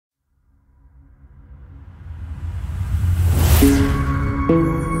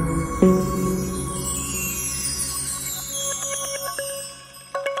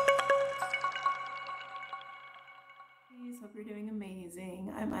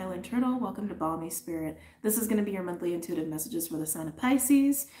Island Turtle. Welcome to BOMISpirit. This is going to be your monthly intuitive messages for the sign of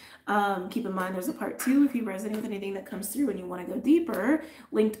Pisces. Keep in mind there's a part 2 if you resonate with anything that comes through and you want to go deeper,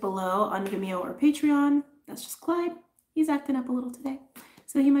 linked below on Vimeo or Patreon. That's just Clyde. He's acting up a little today,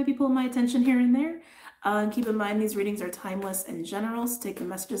 so he might be pulling my attention here and there. Keep in mind these readings are timeless and general, so take the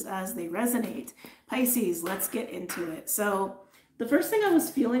messages as they resonate. Pisces, let's get into it. So the first thing I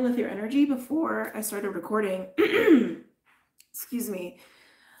was feeling with your energy before I started recording, excuse me,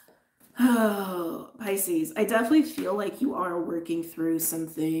 oh, Pisces, I definitely feel like you are working through some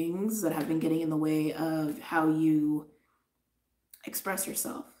things that have been getting in the way of how you express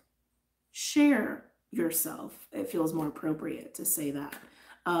yourself, share yourself. It feels more appropriate to say that.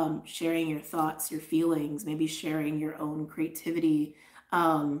 Sharing your thoughts, your feelings, maybe sharing your own creativity,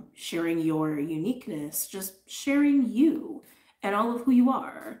 sharing your uniqueness, just sharing you and all of who you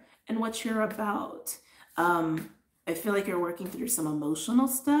are and what you're about. I feel like you're working through some emotional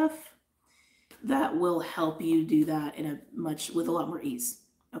stuff that will help you do that with a lot more ease.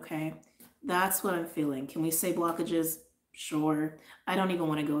 Okay, that's what I'm feeling. Can we say blockages? Sure. I don't even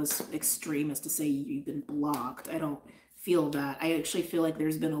want to go as extreme as to say you've been blocked. I don't feel that. I actually feel like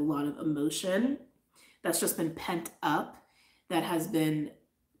there's been a lot of emotion that's just been pent up that has been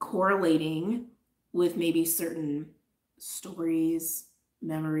correlating with maybe certain stories,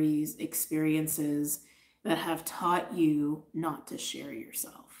 memories, experiences that have taught you not to share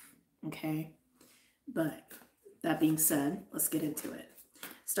yourself. Okay, but that being said, let's get into it.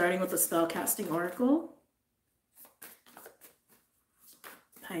 Starting with the spellcasting oracle.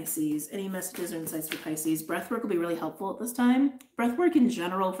 Pisces, any messages or insights for Pisces? Breathwork will be really helpful at this time. Breathwork in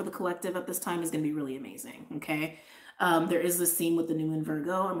general for the collective at this time is going to be really amazing. Okay. There is this theme with the new moon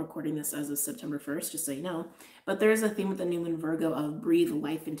Virgo. I'm recording this as of September 1st, just so you know. But there is a theme with the new moon Virgo of breathe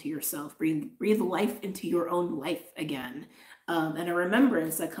life into yourself, breathe life into your own life again. And a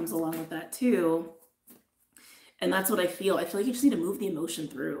remembrance that comes along with that too. And that's what I feel. I feel like you just need to move the emotion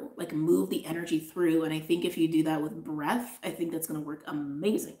through, like move the energy through. And I think if you do that with breath, I think that's going to work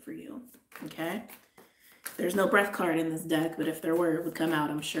amazing for you. Okay. There's no breath card in this deck, but if there were, it would come out,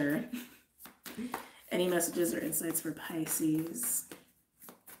 I'm sure. Any messages or insights for Pisces?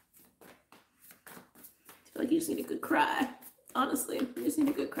 I feel like you just need a good cry. Honestly, you just need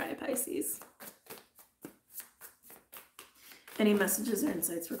a good cry, Pisces. Any messages or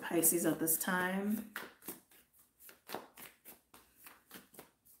insights for Pisces at this time?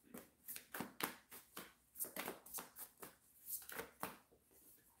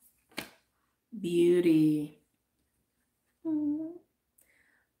 Beauty.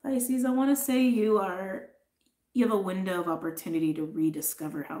 Pisces, I want to say you have a window of opportunity to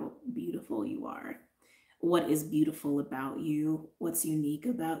rediscover how beautiful you are. What is beautiful about you, what's unique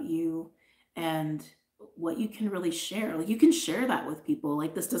about you, and what you can really share. Like you can share that with people.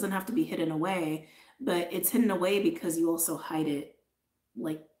 Like this doesn't have to be hidden away, but it's hidden away because you also hide it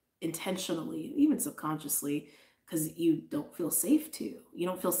like intentionally, even subconsciously, because you don't feel safe to. You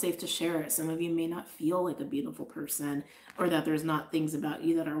don't feel safe to share it. Some of you may not feel like a beautiful person, or that there's not things about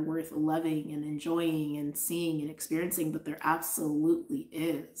you that are worth loving and enjoying and seeing and experiencing, but there absolutely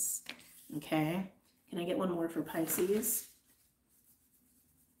is. Okay? Can I get one more for Pisces?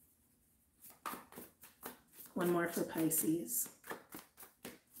 One more for Pisces.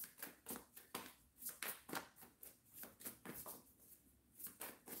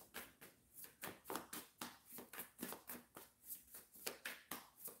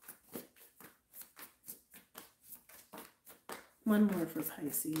 One more for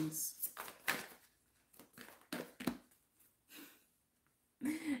Pisces.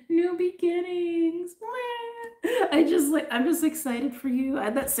 New beginnings. I'm just excited for you. I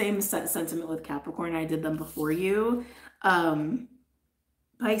had that same sentiment with Capricorn. I did them before you. Pisces,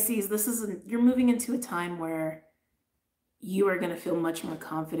 you're moving into a time where you are going to feel much more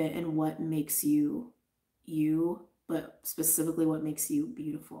confident in what makes you you, but specifically what makes you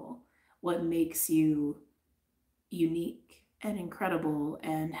beautiful, what makes you unique and incredible,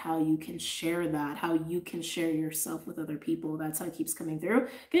 and how you can share that, how you can share yourself with other people. That's how it keeps coming through.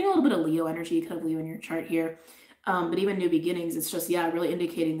 Getting a little bit of Leo energy. You could have Leo in your chart here. But even new beginnings, it's just, yeah, really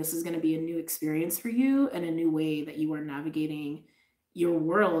indicating this is going to be a new experience for you and a new way that you are navigating your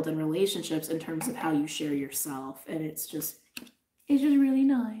world and relationships in terms of how you share yourself. And it's just really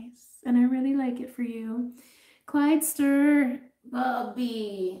nice. And I really like it for you. Clydester,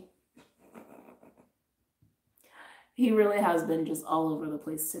 Bubby. He really has been just all over the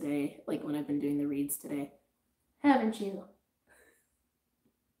place today, like when I've been doing the reads today. Haven't you?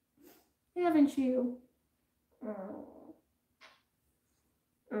 Haven't you?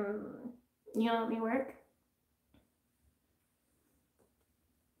 You let me work?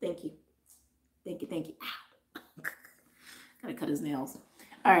 Thank you. Thank you. Thank you. Ow. Gotta cut his nails.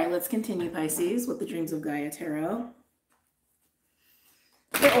 All right, let's continue, Pisces, with the Dreams of Gaia Tarot.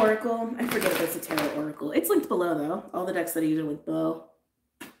 The Oracle. I forget if it's a Tarot Oracle. It's linked below, though. All the decks that I use are linked below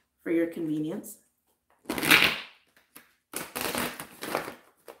for your convenience.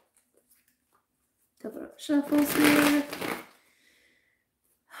 Couple of shuffles here.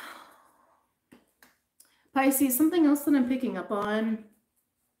 Pisces, something else that I'm picking up on.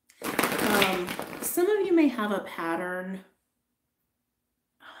 Some of you may have a pattern,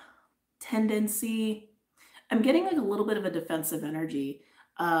 tendency. I'm getting like a little bit of a defensive energy.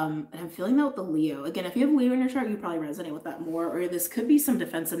 And I'm feeling that with the Leo. Again, if you have Leo in your chart, you probably resonate with that more. Or this could be some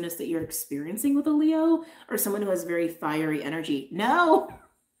defensiveness that you're experiencing with a Leo or someone who has very fiery energy. No!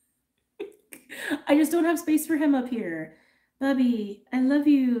 I just don't have space for him up here. Bubby, I love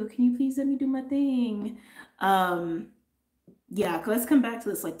you. Can you please let me do my thing? Yeah, let's come back to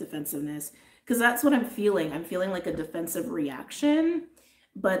this like defensiveness, because that's what I'm feeling. I'm feeling like a defensive reaction,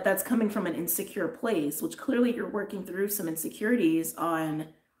 but that's coming from an insecure place, which clearly you're working through some insecurities on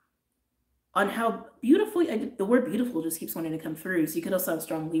how beautiful, the word beautiful just keeps wanting to come through. So you could also have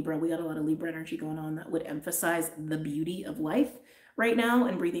strong Libra. We got a lot of Libra energy going on that would emphasize the beauty of life right now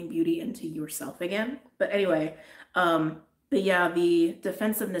and breathing beauty into yourself again. But anyway, but yeah, the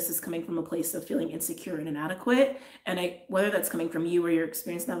defensiveness is coming from a place of feeling insecure and inadequate. And whether that's coming from you or you're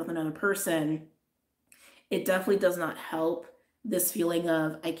experiencing that with another person, it definitely does not help this feeling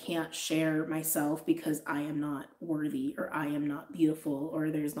of I can't share myself because I am not worthy, or I am not beautiful, or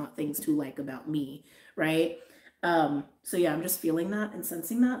there's not things to like about me, right? So yeah, I'm just feeling that and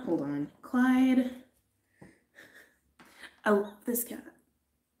sensing that. Hold on. Clyde. I love this cat.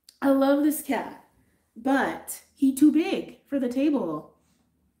 I love this cat, but he too big for the table.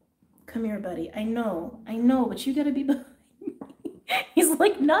 Come here, buddy. I know, but you gotta be behind me. He's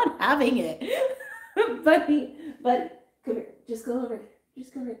like not having it. Buddy, come here. Just go over.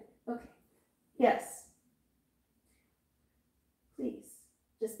 Just go over. Okay. Yes. Please.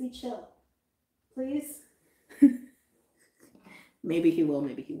 Just be chill. Please. Maybe he will,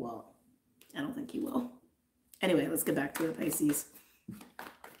 maybe he won't. I don't think he will. Anyway, let's get back to it, Pisces.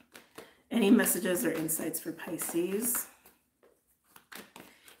 Any messages or insights for Pisces?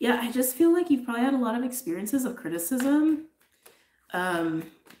 Yeah, I just feel like you've probably had a lot of experiences of criticism, where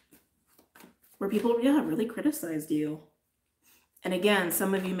people, really criticized you. And again,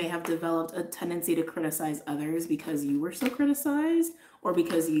 some of you may have developed a tendency to criticize others because you were so criticized, or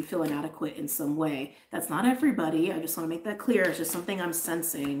because you feel inadequate in some way. That's not everybody. I just want to make that clear. It's just something I'm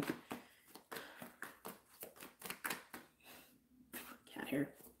sensing. Cat hair.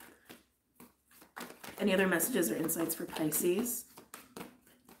 Any other messages or insights for Pisces?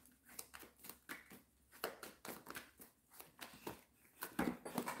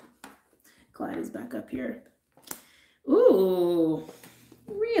 Clyde is back up here. Ooh,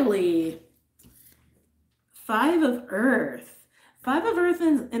 really? Five of Earth. Five of Earth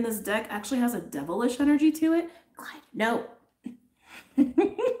in this deck actually has a devilish energy to it. Clyde, no.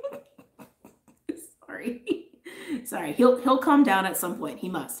 Sorry. He'll calm down at some point.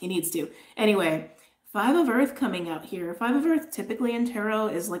 He needs to. Anyway, Five of Earth coming out here. Five of Earth typically in tarot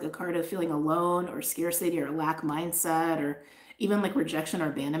is like a card of feeling alone or scarcity or lack mindset, or even like rejection or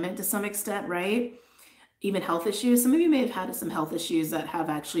abandonment to some extent, right? Even health issues. Some of you may have had some health issues that have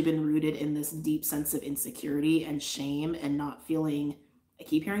actually been rooted in this deep sense of insecurity and shame and not feeling, I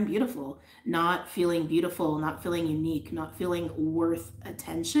keep hearing beautiful, not feeling beautiful, not feeling unique, not feeling worth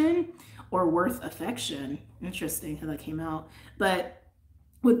attention or worth affection. Interesting how that came out. But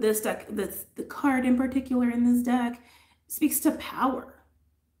with this deck, the card in particular in this deck speaks to power.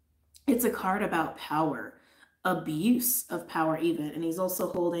 It's a card about power, abuse of power even. And he's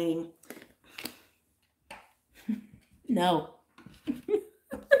also holding, no,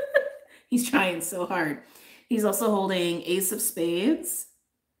 he's trying so hard. He's also holding Ace of Spades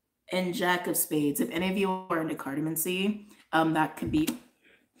and Jack of Spades. If any of you are into cartomancy, that could be...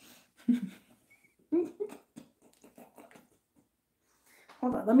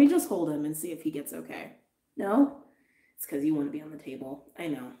 Hold on, let me just hold him and see if he gets okay. No? It's because you want to be on the table. I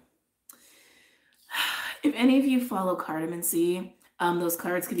know. If any of you follow cartomancy, those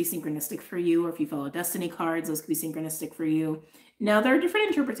cards could be synchronistic for you, or if you follow destiny cards, those could be synchronistic for you. Now, there are different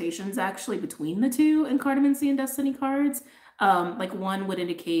interpretations actually between the two in cartomancy and destiny cards. Like one would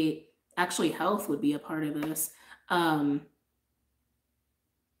indicate actually health would be a part of this.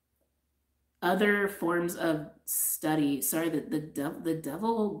 Other forms of study. Sorry, the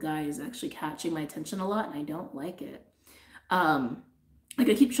devil guy is actually catching my attention a lot, and I don't like it. Like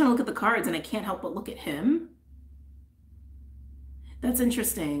I keep trying to look at the cards, and I can't help but look at him. That's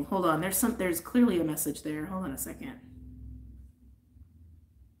interesting. Hold on. There's clearly a message there. Hold on a second.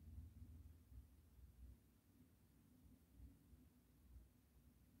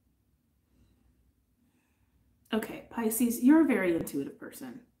 Okay, Pisces, you're a very intuitive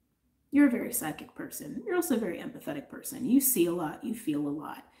person. You're a very psychic person. You're also a very empathetic person. You see a lot, you feel a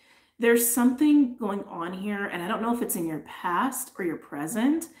lot. There's something going on here, and I don't know if it's in your past or your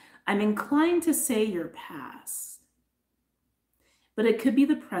present. I'm inclined to say your past, but it could be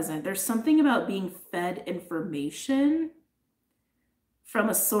the present. There's something about being fed information from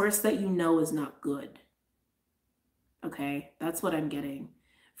a source that you know is not good. Okay, that's what I'm getting.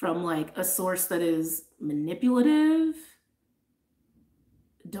 From like a source that is manipulative,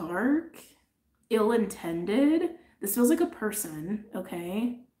 dark, ill-intended. This feels like a person,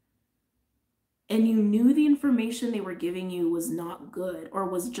 okay? And you knew the information they were giving you was not good, or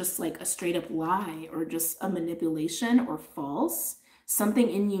was just like a straight up lie, or just a manipulation, or false. Something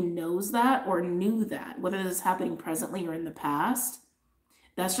in you knows that or knew that, whether this is happening presently or in the past.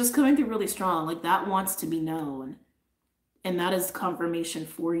 That's just coming through really strong. Like that wants to be known. And that is confirmation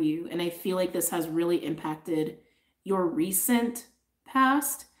for you. And I feel like this has really impacted your recent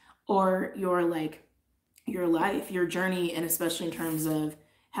past, or your like your life, your journey, and especially in terms of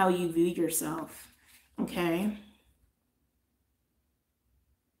how you view yourself. Okay.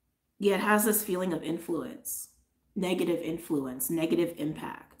 Yeah, it has this feeling of influence, negative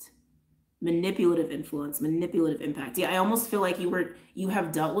impact, manipulative influence, manipulative impact. Yeah, I almost feel like you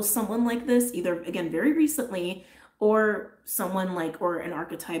have dealt with someone like this, either again very recently, or someone like, or an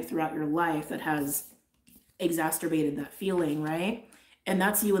archetype throughout your life that has exacerbated that feeling, right? And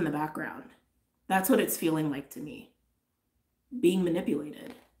that's you in the background. That's what it's feeling like to me. Being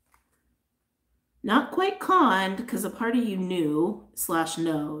manipulated. Not quite conned, because a part of you knew /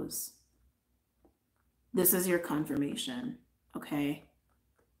 knows. This is your confirmation, okay?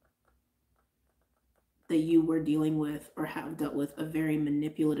 That you were dealing with or have dealt with a very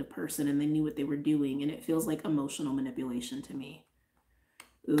manipulative person, and they knew what they were doing, and it feels like emotional manipulation to me.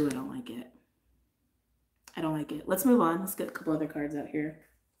 Ooh, I don't like it. I don't like it. Let's move on. Let's get a couple other cards out here.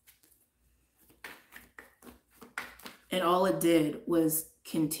 And all it did was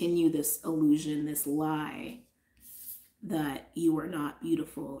continue this illusion, this lie that you were not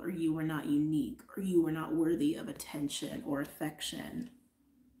beautiful, or you were not unique, or you were not worthy of attention or affection.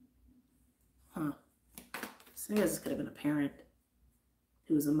 Huh. So I guess this could have been a parent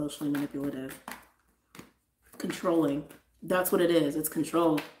who was emotionally manipulative. Controlling. That's what it is. It's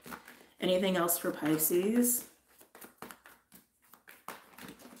control. Anything else for Pisces?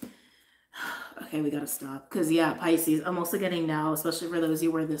 Okay, we gotta stop. Because yeah, Pisces, I'm also getting now, especially for those of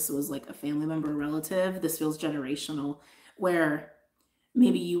you where this was like a family member or relative, this feels generational, where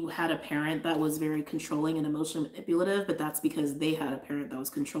maybe you had a parent that was very controlling and emotionally manipulative, but that's because they had a parent that was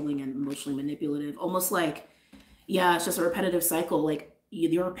controlling and emotionally manipulative. Almost like, yeah, it's just a repetitive cycle. Like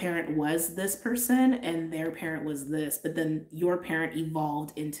your parent was this person and their parent was this, but then your parent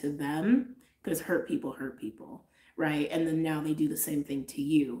evolved into them, because hurt people, right? And then now they do the same thing to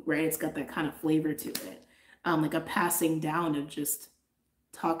you, right? It's got that kind of flavor to it. Like a passing down of just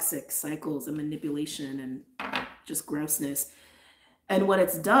toxic cycles and manipulation and just grossness. And what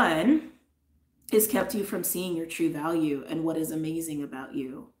it's done is kept you from seeing your true value and what is amazing about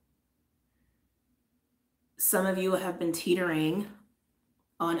you. Some of you have been teetering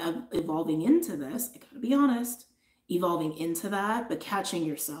on evolving into this. I gotta be honest, evolving into that, but catching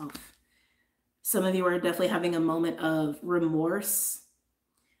yourself. Some of you are definitely having a moment of remorse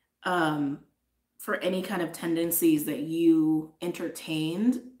for any kind of tendencies that you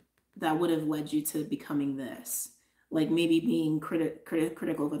entertained that would have led you to becoming this. Like maybe being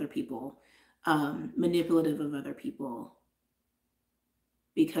critical of other people, manipulative of other people,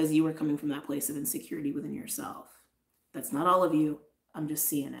 because you were coming from that place of insecurity within yourself. That's not all of you. I'm just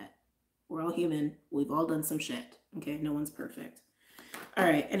seeing it. We're all human. We've all done some shit. Okay, no one's perfect. All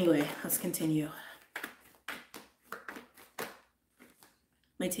right, anyway, let's continue. Am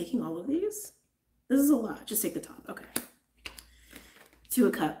I taking all of these? This is a lot. Just take the top. Okay. Two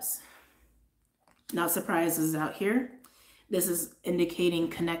of Cups. Not surprised this is out here. This is indicating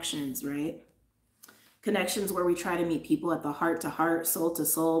connections, right? Connections where we try to meet people at the heart to heart, soul to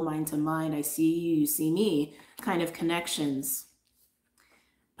soul, mind to mind. I see you, you see me, kind of connections.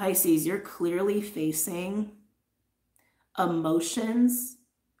 Pisces, you're clearly facing emotions,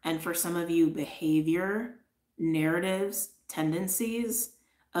 and for some of you, behavior, narratives, tendencies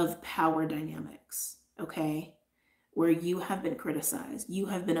of power dynamics, okay? Where you have been criticized, you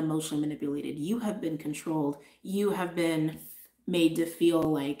have been emotionally manipulated, you have been controlled, you have been made to feel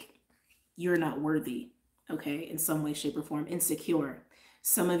like you're not worthy, okay, in some way, shape, or form, insecure.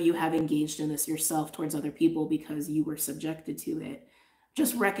 Some of you have engaged in this yourself towards other people because you were subjected to it.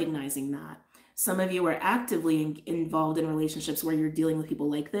 Just recognizing that. Some of you are actively involved in relationships where you're dealing with people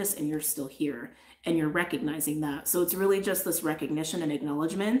like this and you're still here and you're recognizing that. So it's really just this recognition and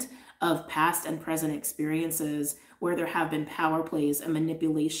acknowledgement of past and present experiences where there have been power plays and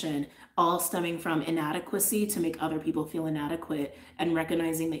manipulation, all stemming from inadequacy to make other people feel inadequate, and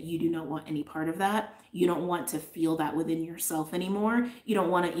recognizing that you do not want any part of that. You don't want to feel that within yourself anymore. You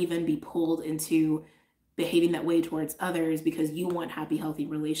don't want to even be pulled into behaving that way towards others because you want happy, healthy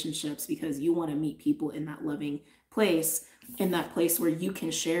relationships, because you want to meet people in that loving place, in that place where you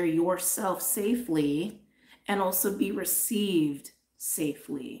can share yourself safely and also be received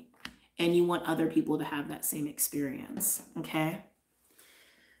safely. And you want other people to have that same experience, okay?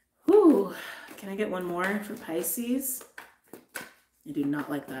 Whew. Can I get one more for Pisces? I do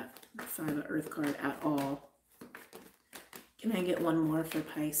not like that 5 of Earth card at all. Can I get one more for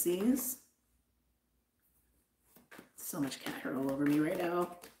Pisces? So much cat hair all over me right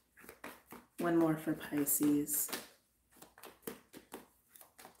now. One more for Pisces.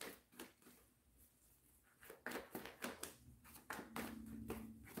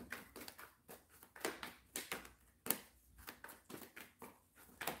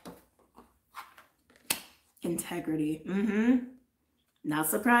 Integrity. Not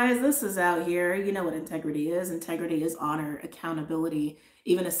surprised this is out here. You know what integrity is. Integrity is honor, accountability,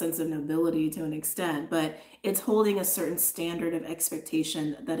 even a sense of nobility to an extent, but it's holding a certain standard of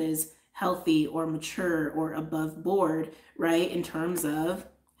expectation that is healthy or mature or above board, right? In terms of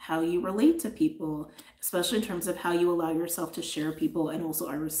how you relate to people, especially in terms of how you allow yourself to share people and also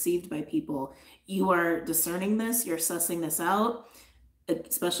are received by people. You are discerning this, you're sussing this out,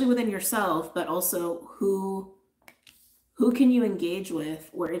 especially within yourself, but also who can you engage with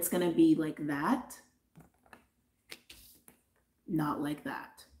where it's going to be like that, not like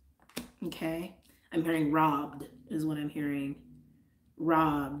that. Okay? I'm hearing robbed is what I'm hearing.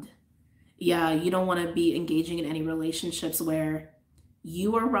 Robbed. Yeah, you don't want to be engaging in any relationships where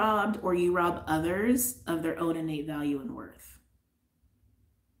you are robbed or you rob others of their own innate value and worth.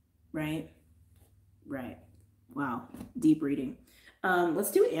 Right? Right. Wow. Deep reading.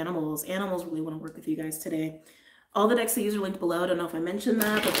 Let's do animals. Animals really want to work with you guys today. All the decks I use are linked below. I don't know if I mentioned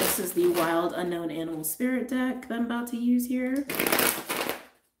that, but this is the Wild Unknown Animal Spirit deck that I'm about to use here.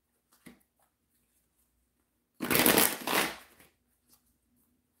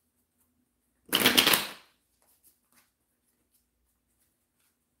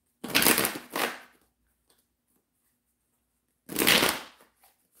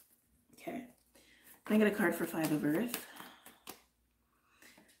 Okay. Can I get a card for 5 of Earth?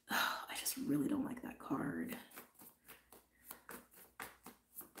 Oh, I just really don't like that card.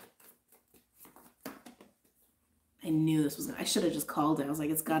 I knew this was, I should have just called it. I was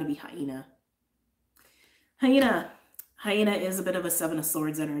like, it's got to be Hyena. Hyena. Hyena is a bit of a 7 of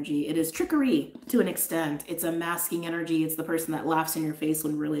Swords energy. It is trickery to an extent. It's a masking energy. It's the person that laughs in your face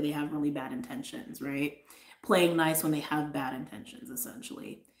when really they have really bad intentions, right? Playing nice when they have bad intentions,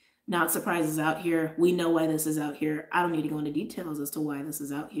 essentially. Not surprises out here. We know why this is out here. I don't need to go into details as to why this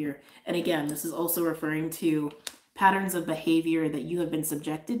is out here. And again, this is also referring to patterns of behavior that you have been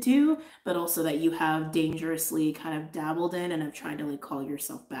subjected to, but also that you have dangerously kind of dabbled in and have tried to like call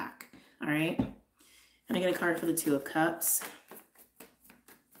yourself back. All right. And I get a card for the 2 of Cups.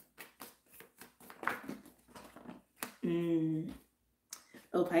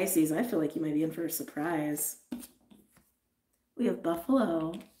 Oh, Pisces, I feel like you might be in for a surprise. We have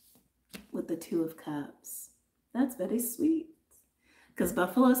Buffalo with the 2 of Cups. That's very sweet. Because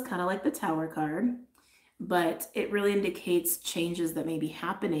Buffalo is kind of like the Tower card, but it really indicates changes that may be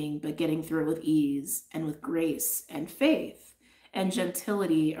happening, but getting through it with ease and with grace and faith and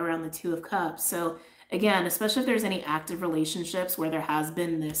gentility around the 2 of Cups. So again, especially if there's any active relationships where there has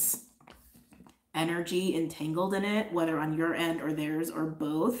been this energy entangled in it, whether on your end or theirs or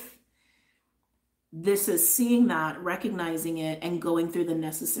both, this is seeing that, recognizing it, and going through the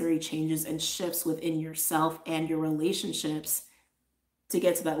necessary changes and shifts within yourself and your relationships to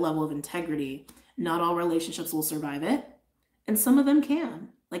get to that level of integrity. Not all relationships will survive it, and some of them can,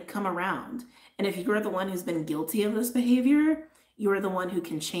 like, come around. And if you're the one who's been guilty of this behavior, you're the one who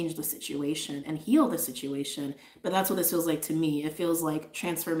can change the situation and heal the situation. But that's what this feels like to me. It feels like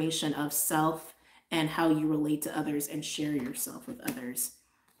transformation of self and how you relate to others and share yourself with others,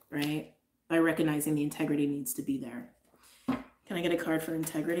 right? By recognizing the integrity needs to be there. Can I get a card for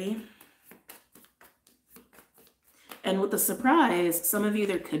integrity? And with the surprise, some of you,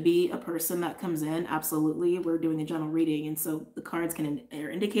 there could be a person that comes in. Absolutely. We're doing a general reading. And so the cards are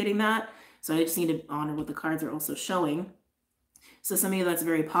indicating that. So I just need to honor what the cards are also showing. So some of you, that's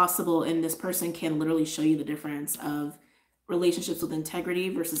very possible, and this person can literally show you the difference of relationships with integrity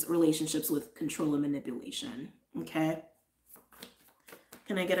versus relationships with control and manipulation. Okay.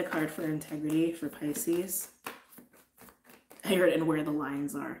 Can I get a card for integrity for Pisces? I heard, and where the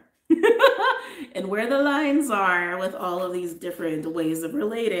lines are. And where the lines are with all of these different ways of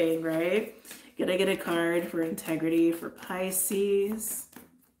relating, right? Can I get a card for integrity for Pisces?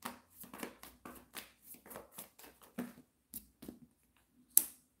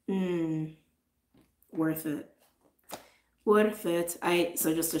 Worth it. Worth it.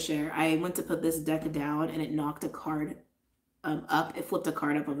 So just to share, I went to put this deck down and it knocked a card up. It flipped a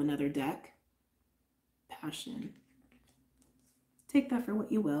card up of another deck. Passion. Take that for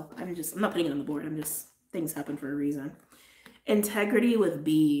what you will. I'm not putting it on the board. Things happen for a reason. Integrity with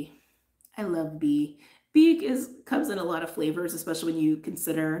B. I love B. B comes in a lot of flavors, especially when you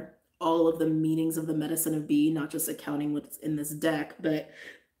consider all of the meanings of the medicine of B, not just accounting what's in this deck, but,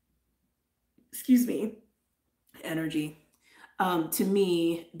 excuse me, energy. To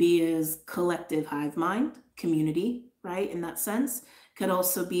me, B is collective hive mind, community, right? In that sense. Could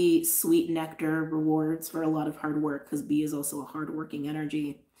also be sweet nectar, rewards for a lot of hard work, because B is also a hardworking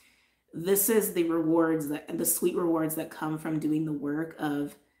energy. This is the sweet rewards that come from doing the work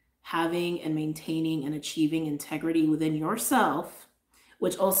of having and maintaining and achieving integrity within yourself,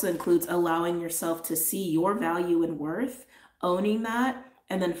 which also includes allowing yourself to see your value and worth, owning that,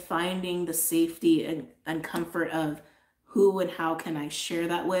 and then finding the safety and comfort of who and how can I share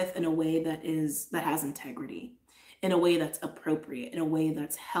that with in a way that has integrity, in a way that's appropriate, in a way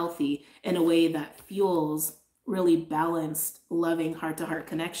that's healthy, in a way that fuels really balanced, loving heart-to-heart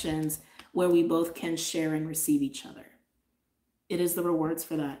connections where we both can share and receive each other. It is the rewards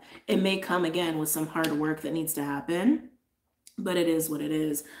for that. It may come again with some hard work that needs to happen, but it is what it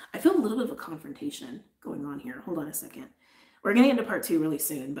is. I feel a little bit of a confrontation going on here. Hold on a second. We're going to get into part 2 really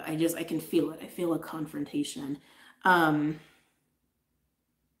soon, but I can feel it. I feel a confrontation. Again,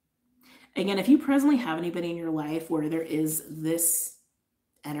 if you presently have anybody in your life where there is this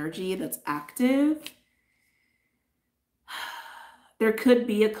energy that's active, there could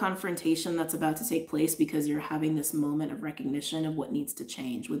be a confrontation that's about to take place because you're having this moment of recognition of what needs to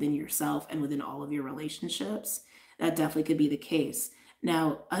change within yourself and within all of your relationships. That definitely could be the case.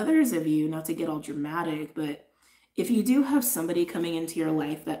 Now, others of you, not to get all dramatic, but if you do have somebody coming into your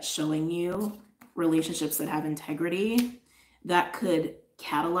life that's showing you relationships that have integrity, that could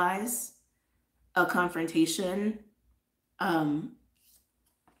catalyze a confrontation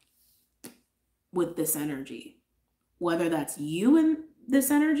with this energy. Whether that's you in this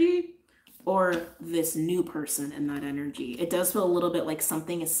energy or this new person in that energy. It does feel a little bit like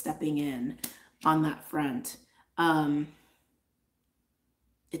something is stepping in on that front.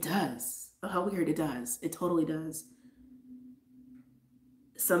 It does. Oh, how weird. It does. It totally does.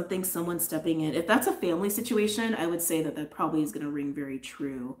 Someone stepping in. If that's a family situation, I would say that probably is going to ring very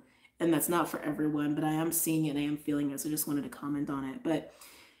true. And that's not for everyone, but I am seeing it and I am feeling it. So I just wanted to comment on it. But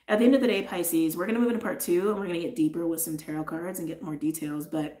at the end of the day, Pisces, we're going to move into part 2 and we're going to get deeper with some tarot cards and get more details.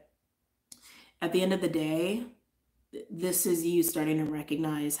 But at the end of the day, this is you starting to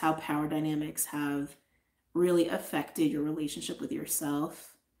recognize how power dynamics have really affected your relationship with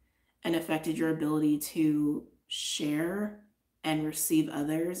yourself and affected your ability to share and receive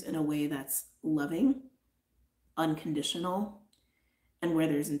others in a way that's loving, unconditional, and where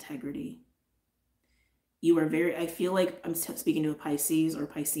there's integrity. You are I feel like I'm speaking to a Pisces or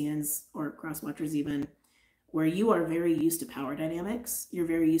Pisceans or cross-watchers even, where you are very used to power dynamics. You're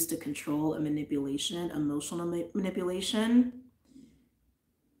very used to control and manipulation, emotional manipulation.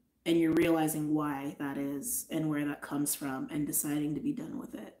 And you're realizing why that is and where that comes from and deciding to be done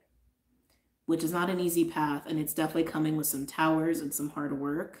with it, which is not an easy path. And it's definitely coming with some towers and some hard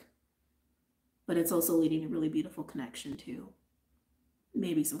work, but it's also leading to really beautiful connection too.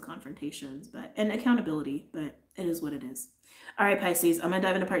 Maybe some confrontations, and accountability, but it is what it is. All right, Pisces, I'm going to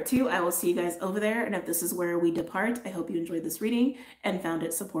dive into part 2. I will see you guys over there. And if this is where we depart, I hope you enjoyed this reading and found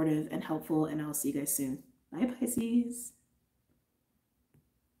it supportive and helpful. And I'll see you guys soon. Bye, Pisces.